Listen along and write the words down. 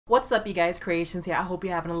What's up, you guys? Creations here. I hope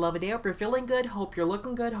you're having a lovely day. Hope you're feeling good. Hope you're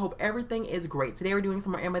looking good. Hope everything is great. Today we're doing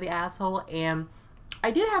some more Am I the Asshole, and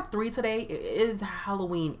I did have 3 today. It is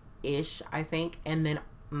Halloween-ish, I think, and then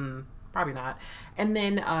probably not. And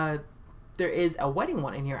then there is a wedding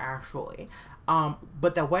one in here actually.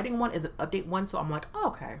 But the wedding one is an update one, so I'm like, oh,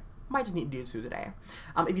 okay. Might just need to do 2 today.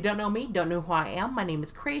 If you don't know me, don't know who I am, my name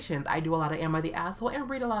is Creations. I do a lot of Am I the Asshole and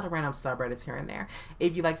read a lot of random subreddits here and there.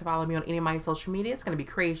 If you'd like to follow me on any of my social media, it's going to be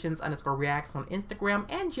Creations_reacts on Instagram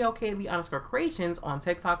and JLKV_creations on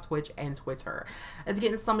TikTok, Twitch, and Twitter. Let's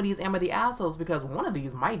get into some of these Am I the Assholes because one of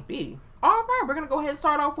these might be. Alright, we're going to go ahead and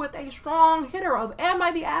start off with a strong hitter of Am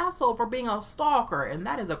I the Asshole for being a stalker? And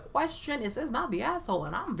that is a question. It says not the asshole,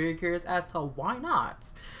 and I'm very curious as to why not.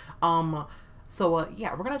 So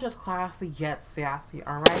yeah, we're gonna just classy yet sassy,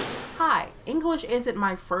 alright? Hi, English isn't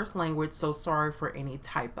my first language, so sorry for any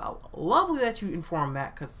typo. Lovely that you informed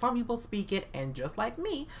that, because some people speak it, and just like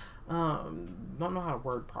me, don't know how to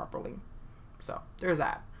word properly. So, there's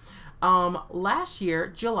that. Last year,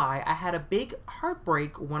 July, I had a big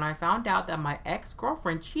heartbreak when I found out that my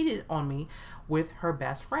ex-girlfriend cheated on me with her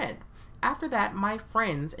best friend. After that, my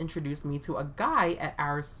friends introduced me to a guy at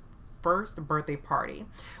our first birthday party.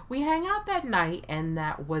 We hang out that night and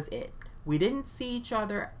that was it. We didn't see each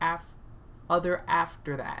other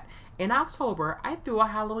after that. In October, I threw a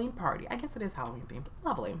Halloween party. I guess it is Halloween themed.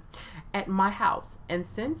 Lovely. At my house. And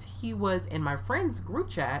since he was in my friend's group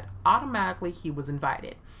chat, automatically he was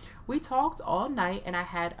invited. We talked all night and I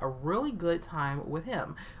had a really good time with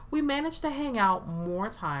him. We managed to hang out more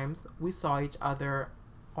times. We saw each other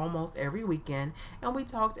almost every weekend and we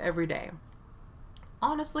talked every day.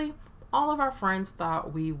 Honestly, all of our friends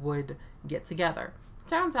thought we would get together.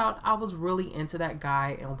 Turns out I was really into that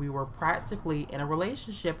guy and we were practically in a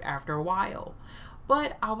relationship after a while.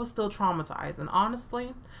 But I was still traumatized, and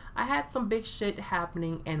honestly, I had some big shit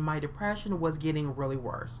happening and my depression was getting really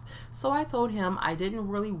worse. So I told him I didn't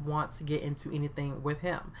really want to get into anything with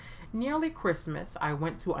him. Nearly Christmas, I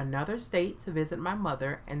went to another state to visit my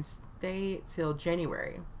mother and stay till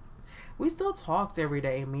January. We still talked every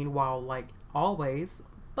day, meanwhile, like always.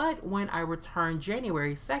 But when I returned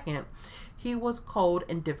January 2nd, he was cold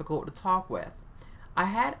and difficult to talk with. I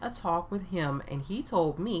had a talk with him and he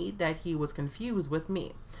told me that he was confused with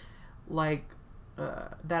me. That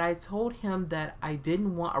I told him that I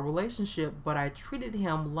didn't want a relationship, but I treated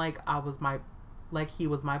him like he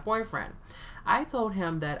was my boyfriend. I told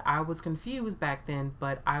him that I was confused back then,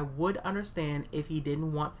 but I would understand if he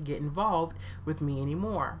didn't want to get involved with me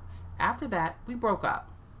anymore. After that, we broke up.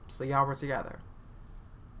 So y'all were together.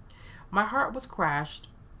 My heart was crashed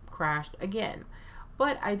again,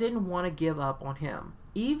 but I didn't want to give up on him,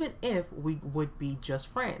 even if we would be just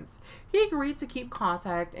friends. He agreed to keep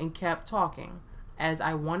contact and kept talking, as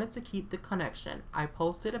I wanted to keep the connection. I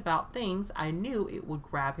posted about things I knew it would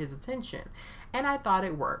grab his attention, and I thought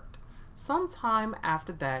it worked. Sometime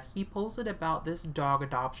after that, he posted about this dog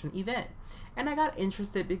adoption event, and I got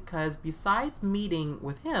interested because besides meeting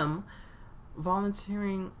with him,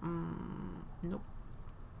 volunteering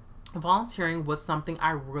was something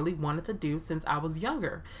I really wanted to do since I was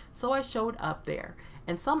younger. So I showed up there.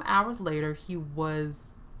 And some hours later, he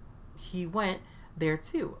went there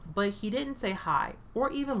too. But he didn't say hi or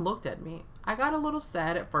even looked at me. I got a little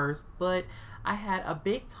sad at first, but I had a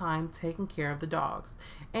big time taking care of the dogs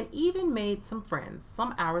and even made some friends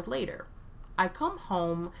some hours later. I come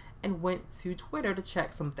home and went to Twitter to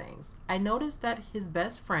check some things. I noticed that his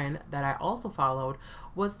best friend that I also followed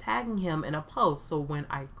was tagging him in a post, so when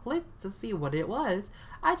I clicked to see what it was,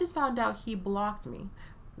 I just found out he blocked me,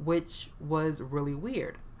 which was really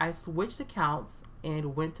weird. I switched accounts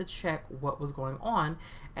and went to check what was going on,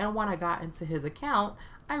 and when I got into his account,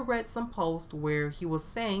 I read some posts where he was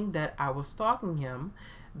saying that I was stalking him,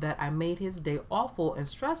 that I made his day awful and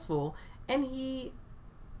stressful, and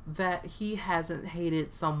that he hasn't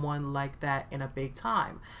hated someone like that in a big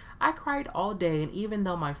time. I cried all day, and even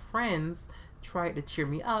though my friends tried to cheer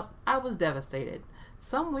me up, I was devastated.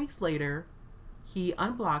 Some weeks later, he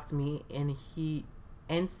unblocked me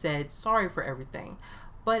and said sorry for everything.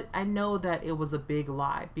 But I know that it was a big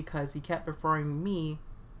lie because he kept referring me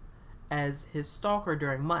as his stalker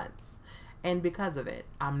during months. And because of it,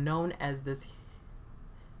 I'm known as this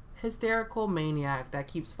hysterical maniac that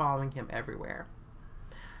keeps following him everywhere.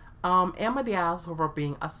 Am I the asshole for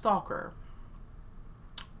being a stalker?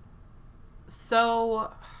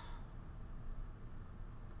 So,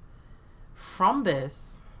 from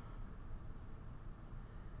this,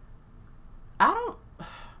 I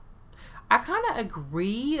kind of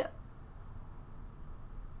agree.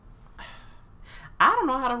 I don't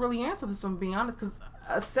know how to really answer this, if I'm being honest, because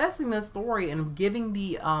assessing this story and giving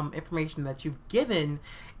the information that you've given,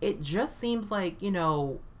 it just seems like,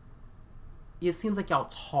 it seems like y'all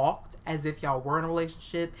talked as if y'all were in a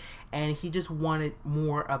relationship, and he just wanted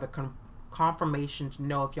more of a confirmation to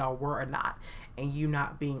know if y'all were or not. And you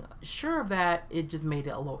not being sure of that, it just made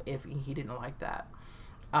it a little iffy. He didn't like that.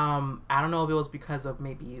 I don't know if it was because of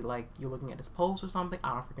maybe like you're looking at his post or something.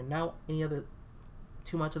 I don't freaking know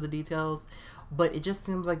too much of the details, but it just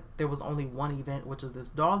seems like there was only one event, which is this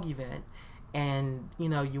dog event, and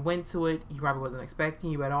you went to it. You probably wasn't expecting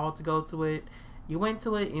you at all to go to it. You went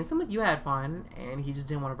to it and it seemed like you had fun, and he just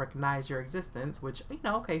didn't want to recognize your existence, which,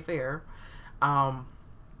 okay, fair.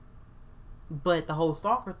 But the whole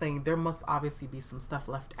stalker thing, there must obviously be some stuff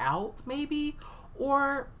left out, maybe,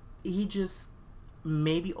 or he just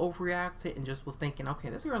maybe overreacted and just was thinking, okay,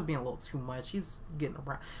 this girl's being a little too much. She's getting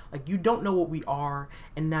around. Like, you don't know what we are,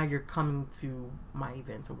 and now you're coming to my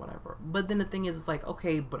events or whatever. But then the thing is, it's like,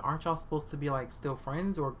 okay, but aren't y'all supposed to be like still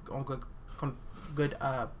friends or on good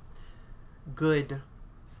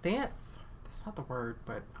stance? That's not the word,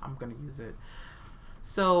 but I'm gonna use it.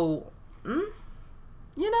 So,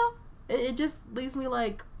 it just leaves me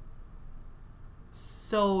like,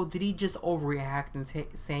 so did he just overreact and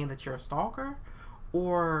saying that you're a stalker?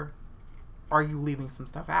 Or are you leaving some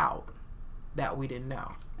stuff out that we didn't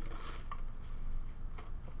know?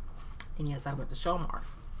 And yes, I went to show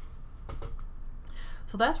Mars.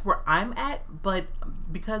 So that's where I'm at. But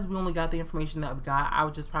because we only got the information that we got, I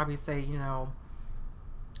would just probably say,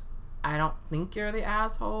 I don't think you're the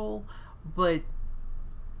asshole. But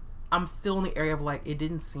I'm still in the area of like, it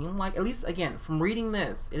didn't seem like, at least again, from reading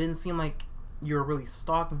this, it didn't seem like you were really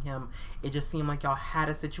stalking him. It just seemed like y'all had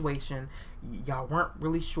a situation. Y'all weren't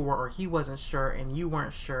really sure, or he wasn't sure, and you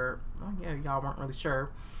weren't sure. Oh yeah, y'all weren't really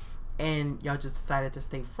sure. And y'all just decided to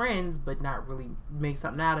stay friends, but not really make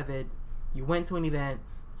something out of it. You went to an event.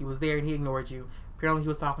 He was there and he ignored you. Apparently he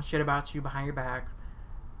was talking shit about you behind your back.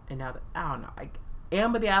 And now that, I don't know.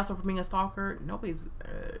 Am I the asshole for being a stalker? Nobody's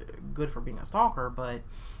good for being a stalker, but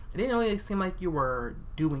it didn't really seem like you were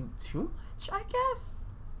doing too much, I guess.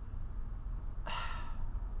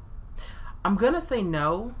 I'm gonna say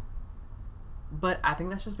no, but I think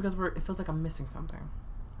that's just because it feels like I'm missing something.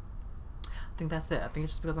 I think that's it. I think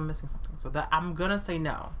it's just because I'm missing something. So that I'm gonna say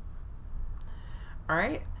no.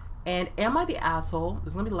 Alright? And am I the asshole?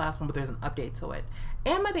 This is gonna be the last one, but there's an update to it.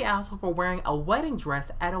 Am I the asshole for wearing a wedding dress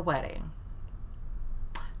at a wedding?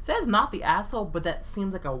 Says not the asshole, but that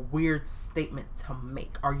seems like a weird statement to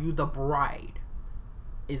make. Are you the bride?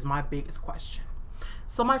 Is my biggest question.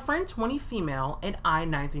 So my friend 20 female and I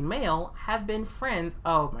 19 male have been friends.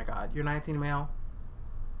 Oh my god, you're 19 male?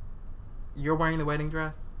 You're wearing the wedding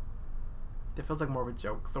dress? That feels like more of a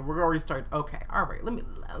joke. So we're already started. Okay, all right.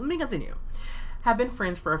 Let me continue. Have been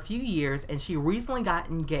friends for a few years, and she recently got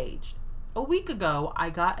engaged. A week ago, I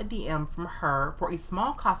got a DM from her for a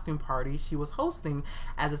small costume party she was hosting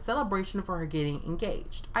as a celebration for her getting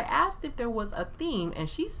engaged. I asked if there was a theme, and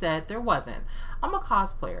she said there wasn't. I'm a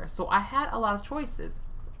cosplayer, so I had a lot of choices.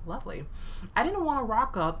 Lovely. I didn't want to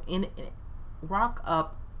rock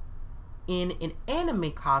up in an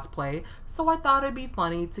anime cosplay, so I thought it'd be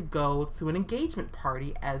funny to go to an engagement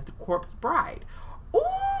party as the corpse bride.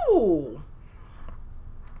 Ooh!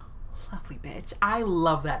 Lovely, bitch. I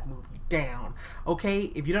love that movie. Down.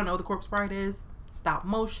 Okay, if you don't know what the Corpse Bride is, stop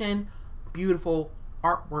motion, beautiful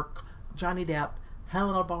artwork, Johnny Depp,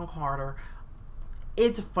 Helena Bonham Carter.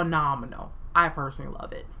 It's phenomenal. I personally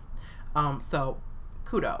love it. So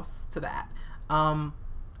kudos to that. I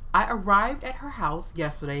arrived at her house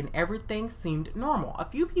yesterday and everything seemed normal. A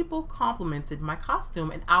few people complimented my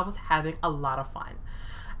costume and I was having a lot of fun.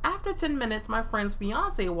 After 10 minutes, my friend's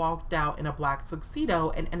fiance walked out in a black tuxedo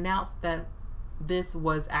and announced that this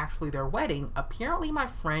was actually their wedding. Apparently, my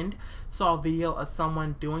friend saw a video of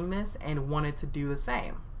someone doing this and wanted to do the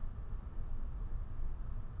same.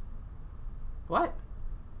 What?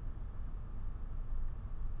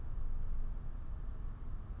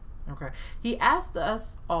 Okay. He asked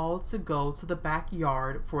us all to go to the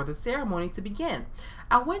backyard for the ceremony to begin.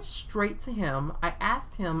 I went straight to him. I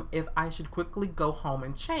asked him if I should quickly go home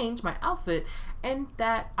and change my outfit and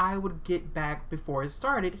that I would get back before it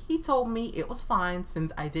started. He told me it was fine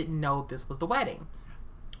since I didn't know this was the wedding.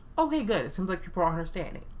 Okay, good. It seems like people are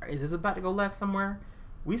understanding. Is this about to go left somewhere?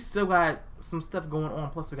 We still got some stuff going on,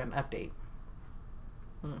 plus we got an update.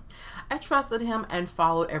 I trusted him and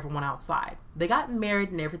followed everyone outside. They got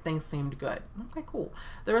married and everything seemed good. Okay, cool.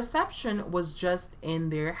 The reception was just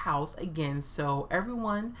in their house again, so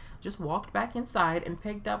everyone just walked back inside and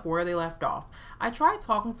picked up where they left off. I tried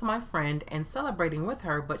talking to my friend and celebrating with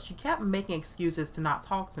her, but she kept making excuses to not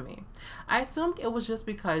talk to me. I assumed it was just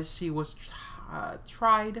because she was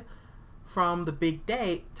tired from the big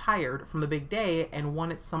day and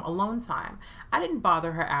wanted some alone time. I didn't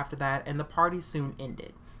bother her after that, and the party soon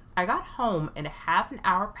ended. I got home and half an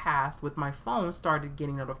hour passed with my phone started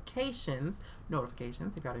getting notifications,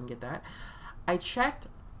 if y'all didn't get that. I feel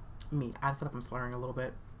like I'm slurring a little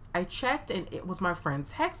bit. I checked and it was my friend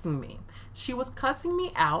texting me. She was cussing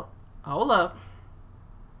me out. Hold up.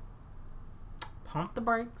 Pump the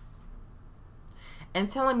brakes. And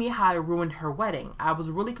telling me how I ruined her wedding. I was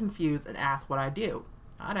really confused and asked what I do.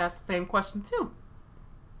 I'd ask the same question too.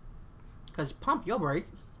 Because pump your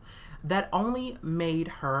brakes. That only made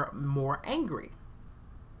her more angry.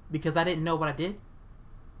 Because I didn't know what I did.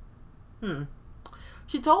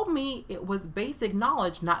 She told me it was basic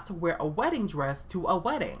knowledge not to wear a wedding dress to a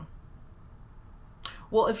wedding.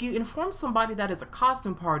 Well, if you inform somebody that it's a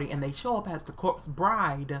costume party and they show up as the corpse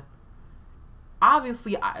bride,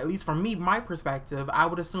 obviously, at least from me, my perspective, I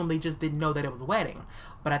would assume they just didn't know that it was a wedding.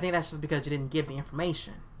 But I think that's just because you didn't give the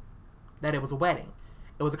information that it was a wedding.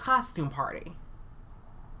 It was a costume party.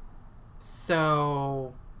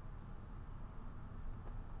 So,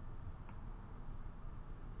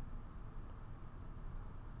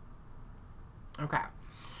 okay.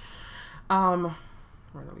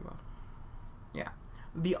 Where did we go? Yeah.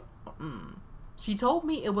 She told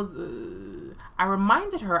me it was, I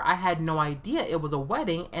reminded her I had no idea it was a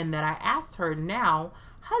wedding and that I asked her now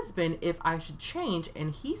husband if I should change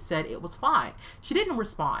and he said it was fine. She didn't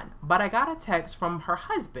respond, but I got a text from her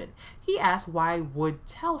husband. He asked why I would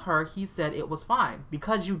tell her. He said it was fine.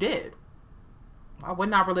 Because you did. Why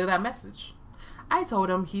wouldn't I relay that message? I told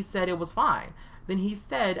him. He said it was fine. Then he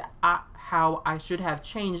said how I should have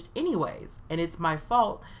changed anyways and it's my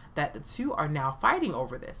fault that the two are now fighting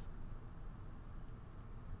over this.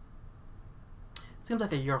 Seems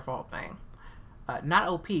like a your fault thing. Not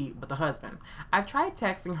OP, but the husband. I've tried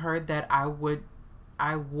texting her that I would,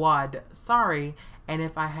 sorry, and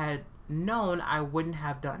if I had known, I wouldn't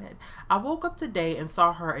have done it. I woke up today and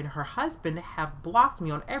saw her and her husband have blocked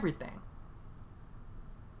me on everything.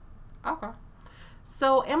 Okay.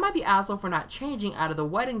 So, am I the asshole for not changing out of the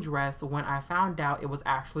wedding dress when I found out it was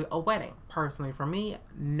actually a wedding? Personally, for me,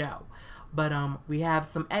 no. But we have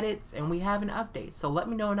some edits and we have an update. So let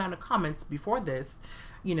me know down in the comments before this,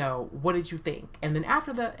 you know, what did you think? And then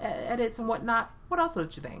after the edits and whatnot, what else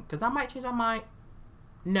did you think? Because I might change my mind.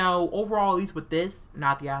 No, overall, at least with this,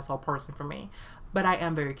 not the asshole person for me. But I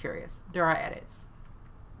am very curious. There are edits.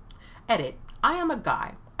 Edit. I am a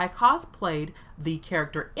guy. I cosplayed the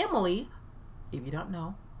character Emily. If you don't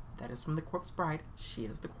know, that is from The Corpse Bride. She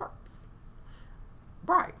is the corpse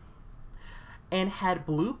bride. And had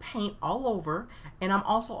blue paint all over. And I'm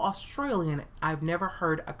also Australian. I've never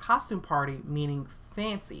heard a costume party meaning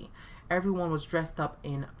fancy. Everyone was dressed up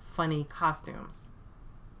in funny costumes.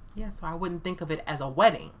 Yeah, so I wouldn't think of it as a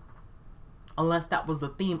wedding. Unless that was the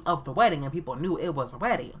theme of the wedding and people knew it was a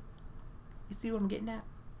wedding. You see what I'm getting at?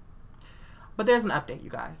 But there's an update, you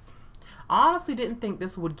guys. I honestly didn't think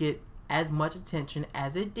this would get as much attention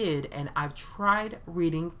as it did. And I've tried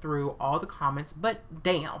reading through all the comments, but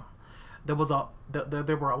damn. There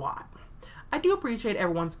were a lot. I do appreciate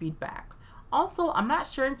everyone's feedback. Also, I'm not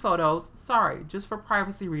sharing photos. Sorry, just for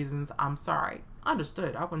privacy reasons. I'm sorry.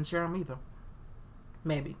 Understood. I wouldn't share them either.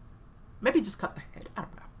 Maybe just cut the head. I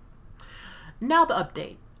don't know. Now the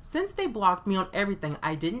update. Since they blocked me on everything,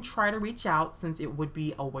 I didn't try to reach out since it would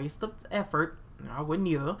be a waste of effort. I wouldn't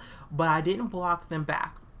either. But I didn't block them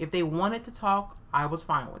back. If they wanted to talk, I was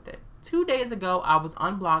fine with it. 2 days ago, I was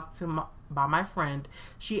unblocked by my friend.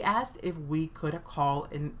 She asked if we could call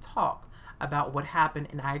and talk about what happened,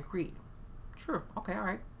 and I agreed. True. Okay, all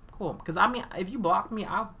right, cool. Because, I mean, if you block me,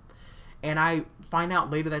 and I find out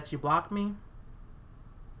later that you blocked me,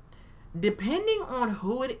 depending on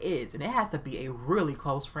who it is, and it has to be a really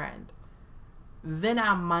close friend, then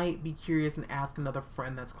I might be curious and ask another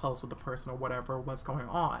friend that's close with the person or whatever what's going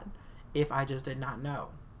on, if I just did not know.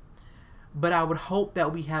 But I would hope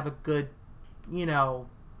that we have a good, you know,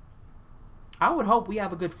 I would hope we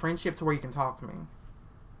have a good friendship to where you can talk to me.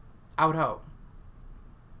 I would hope.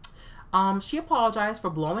 She apologized for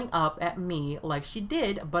blowing up at me like she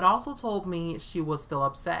did, but also told me she was still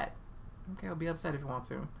upset. Okay, I'll be upset if you want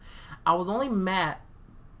to. I was only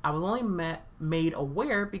made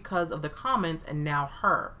aware because of the comments and now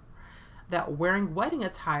her. that wearing wedding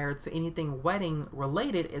attire to anything wedding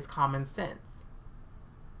related is common sense.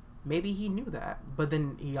 Maybe he knew that, but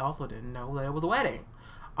then he also didn't know that it was a wedding.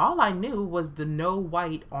 All I knew was the no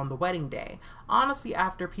white on the wedding day. Honestly,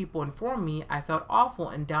 after people informed me, I felt awful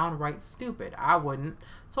and downright stupid. I wouldn't.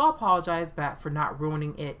 So I apologized back for not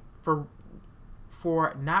ruining it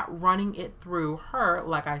for not running it through her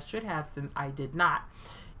like I should have, since I did not.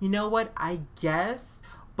 You know what? I guess.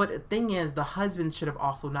 But the thing is, the husband should have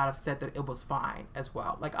also not have said that it was fine as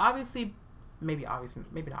well. Like, obviously, maybe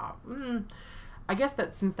not. I guess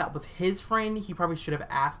that since that was his friend, he probably should have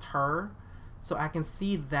asked her. So I can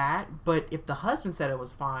see that. But if the husband said it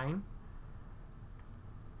was fine,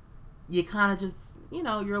 you kind of just,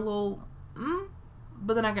 you're a little,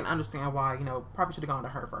 But then I can understand why, probably should have gone to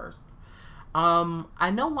her first.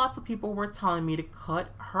 I know lots of people were telling me to cut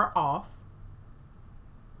her off.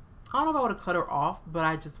 I don't know if I would have cut her off, but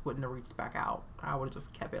I just wouldn't have reached back out. I would have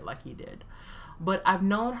just kept it like he did. But I've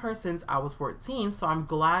known her since I was 14, so I'm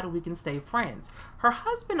glad we can stay friends. Her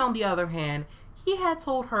husband, on the other hand, he had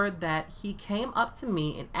told her that he came up to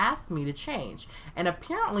me and asked me to change. And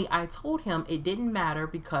apparently I told him it didn't matter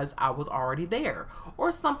because I was already there,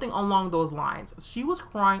 or something along those lines. She was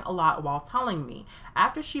crying a lot while telling me.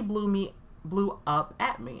 After she blew up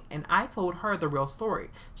at me, and I told her the real story.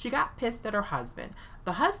 She got pissed at her husband.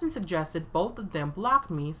 The husband suggested both of them block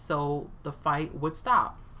me so the fight would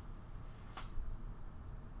stop.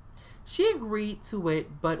 She agreed to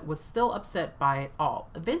it, but was still upset by it all.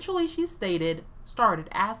 Eventually, she started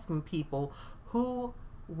asking people who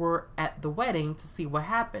were at the wedding to see what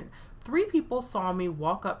happened. 3 people saw me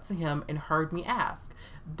walk up to him and heard me ask.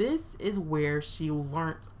 This is where she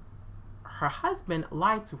learnt her husband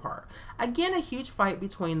lied to her. Again, a huge fight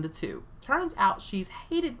between the two. Turns out she's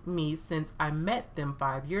hated me since I met them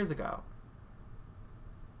 5 years ago.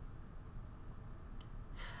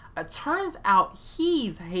 Turns out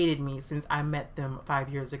he's hated me since I met them 5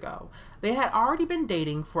 years ago. They had already been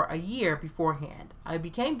dating for a year beforehand. I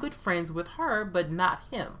became good friends with her, but not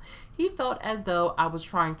him. He felt as though I was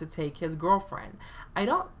trying to take his girlfriend. I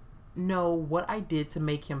don't know what I did to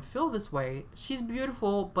make him feel this way. She's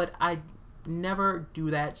beautiful, but I never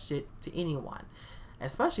do that shit to anyone.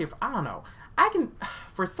 Especially if, I don't know,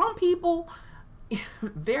 for some people,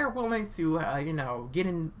 they're willing to, get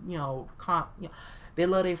in, they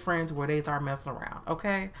love their friends where they start messing around,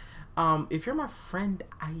 okay? If you're my friend,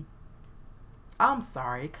 I'm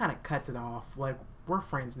sorry, it kind of cuts it off. Like, we're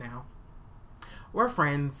friends now. We're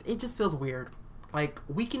friends. It just feels weird. Like,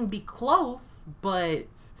 we can be close, but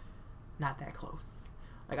not that close.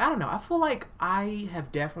 Like, I don't know. I feel like I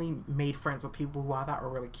have definitely made friends with people who I thought were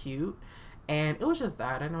really cute. And it was just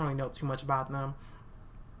that. I didn't really know too much about them.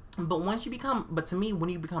 But to me, when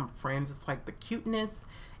you become friends, it's like the cuteness.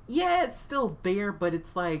 Yeah, it's still there, but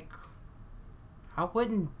it's like, I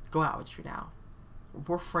wouldn't go out with you now.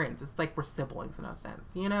 We're friends. It's like we're siblings in a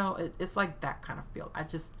sense, It's like that kind of feel.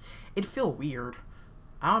 It feel weird.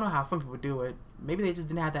 I don't know how some people do it. Maybe they just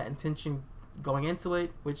didn't have that intention going into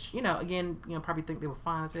it, which, again, probably think they were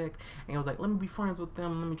fine as heck. And it was like, let me be friends with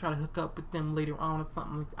them. Let me try to hook up with them later on or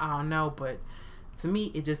something. I don't know, but to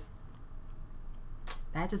me,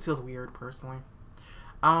 that just feels weird personally.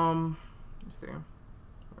 Let's see.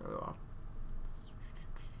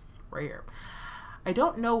 Right here. I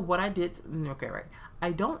don't know what I did. Okay, right.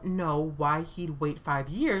 I don't know why he'd wait 5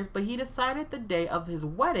 years, but he decided the day of his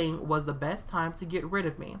wedding was the best time to get rid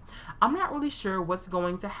of me. I'm not really sure what's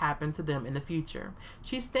going to happen to them in the future.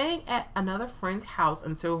 She's staying at another friend's house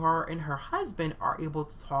until her and her husband are able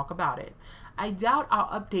to talk about it. I doubt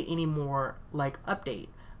I'll update anymore, update.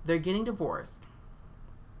 They're getting divorced.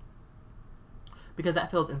 Because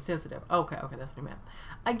that feels insensitive. Okay, that's what I meant.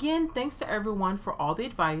 Again, thanks to everyone for all the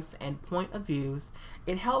advice and point of views.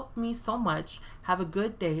 It helped me so much. Have a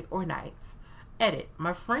good day or night. Edit.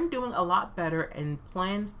 My friend doing a lot better and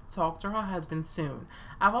plans to talk to her husband soon.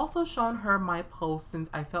 I've also shown her my post since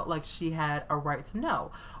I felt like she had a right to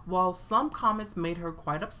know. While some comments made her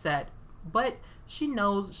quite upset, but she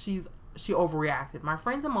knows she overreacted. My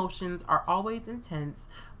friend's emotions are always intense,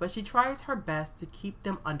 but she tries her best to keep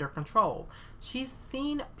them under control. She's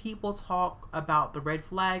seen people talk about the red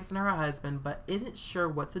flags in her husband, but isn't sure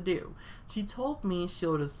what to do. She told me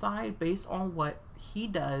she'll decide based on what he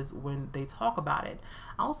does when they talk about it.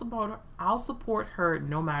 I'll support her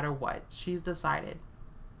no matter what. She decides.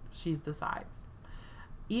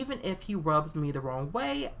 Even if he rubs me the wrong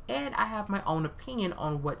way, and I have my own opinion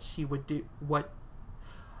on what she would do. What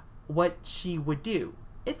she would do.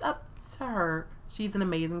 It's up to her. She's an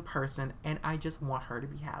amazing person, and I just want her to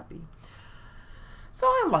be happy. So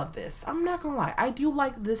I love this. I'm not gonna lie. I do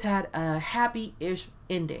like this had a happy-ish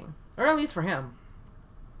ending. Or at least for him.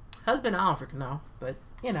 Husband, I don't freaking know. But,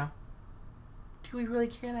 you know. Do we really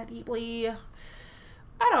care that deeply? I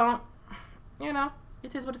don't. You know,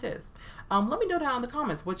 it is what it is. Let me know down in the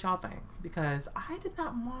comments what y'all think, because I did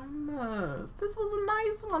not mind this. This was a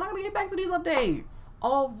nice one. I'm gonna get back to these updates.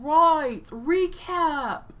 All right,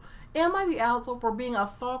 recap. Am I the asshole for being a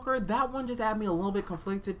stalker? That one just had me a little bit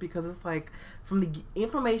conflicted, because it's like, from the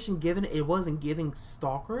information given, it wasn't giving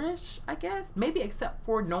stalkerish, I guess. Maybe except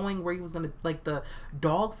for knowing where he was gonna, like the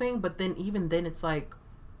dog thing, but then even then it's like,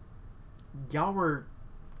 y'all were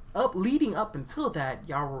leading up until that,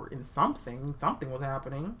 y'all were in something was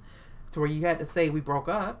happening to where you had to say we broke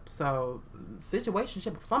up. So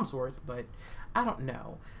situationship of some sorts, but I don't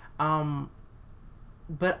know.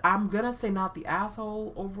 But I'm gonna say not the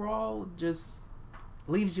asshole overall, just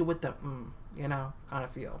leaves you with the you know, kind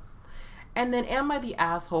of feel. And then, am I the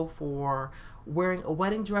asshole for wearing a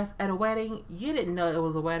wedding dress at a wedding? You didn't know it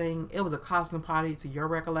was a wedding. It was a costume party to your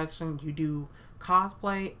recollection. You do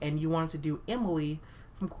cosplay and you wanted to do Emily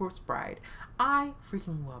from Corpse Bride. I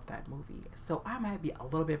freaking love that movie, so I might be a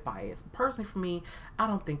little bit biased. Personally, for me, I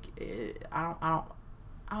don't think it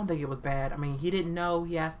was bad. I mean, he didn't know.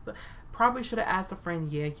 He asked probably should have asked a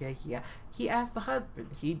friend. Yeah. He asked the husband.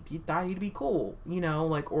 He thought he'd be cool, you know,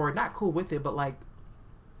 like, or not cool with it, but like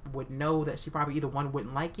would know that she probably either one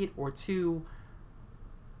wouldn't like it or two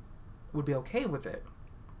would be okay with it.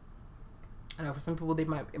 I know for some people it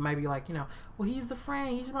might be like, you know, well, he's the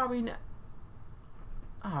friend. He should probably know.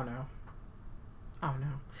 I don't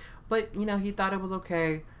know. But, you know, he thought it was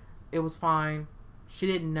okay. It was fine. She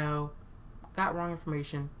didn't know. Got wrong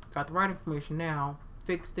information. Got the right information now.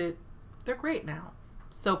 Fixed it. They're great now.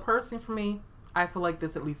 So, personally for me, I feel like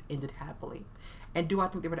this at least ended happily. And do I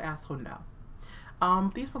think they were the asshole? No.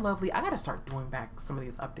 These were lovely. I gotta start doing back some of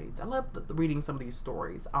these updates. I love reading some of these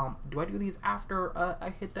stories. Do I do these after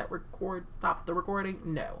I hit that stop the recording?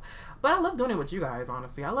 No, but I love doing it with you guys.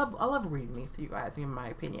 Honestly, I love reading these to you guys. In my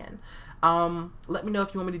opinion, let me know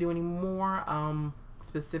if you want me to do any more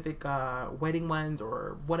specific wedding ones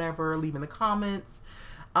or whatever. Leave in the comments.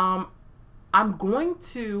 I'm going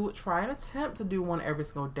to try and attempt to do one every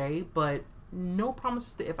single day, but no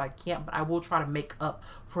promises to if I can't, but I will try to make up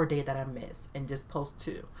for a day that I miss and just post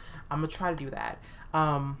 2. I'm gonna try to do that. Do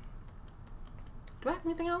I have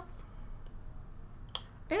anything else?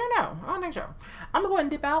 I don't know. I don't think so. I'm gonna go ahead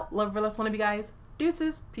and dip out. Love for less one of you guys.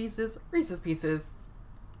 Deuces, pieces, Reese's Pieces.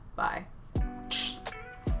 Bye.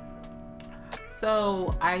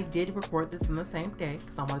 So I did record this in the same day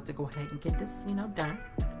because I wanted to go ahead and get this, you know, done.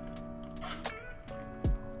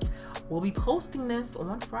 We'll be posting this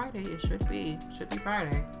on Friday. It should be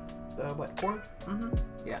Friday. What, 4th?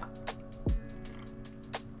 Yeah.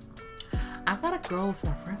 I gotta go to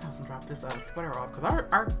my friend's house and drop this sweater off because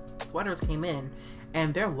our sweaters came in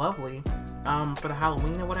and they're lovely for the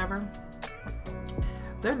Halloween or whatever.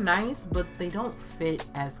 They're nice, but they don't fit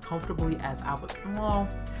as comfortably as I would. Well,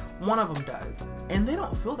 one of them does, and they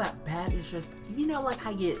don't feel that bad. It's just, you know, like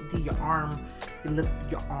how you do your arm, you lift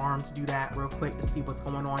your arm to do that real quick to see what's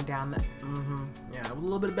going on down there. Yeah, with a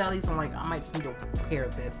little bit of belly, so I'm like, I might just need to pair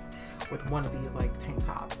this with one of these like tank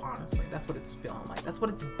tops. Honestly, that's what it's feeling like. That's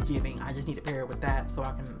what it's giving. I just need to pair it with that so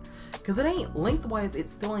I can, because it ain't lengthwise. It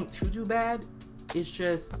still ain't too bad. It's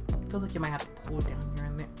just, it feels like you might have to pull it down here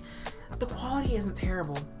and there. The quality isn't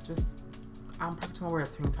terrible. Just, I'm probably gonna wear a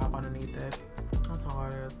tank top underneath it. That's all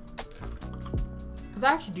it is. Because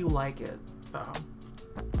I actually do like it. So,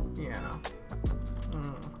 yeah.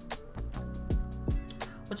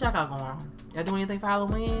 What y'all got going on? Y'all doing anything for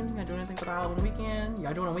Halloween? Y'all doing anything for the Halloween weekend?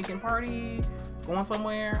 Y'all doing a weekend party? Going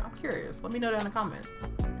somewhere? I'm curious. Let me know down in the comments.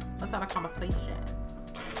 Let's have a conversation.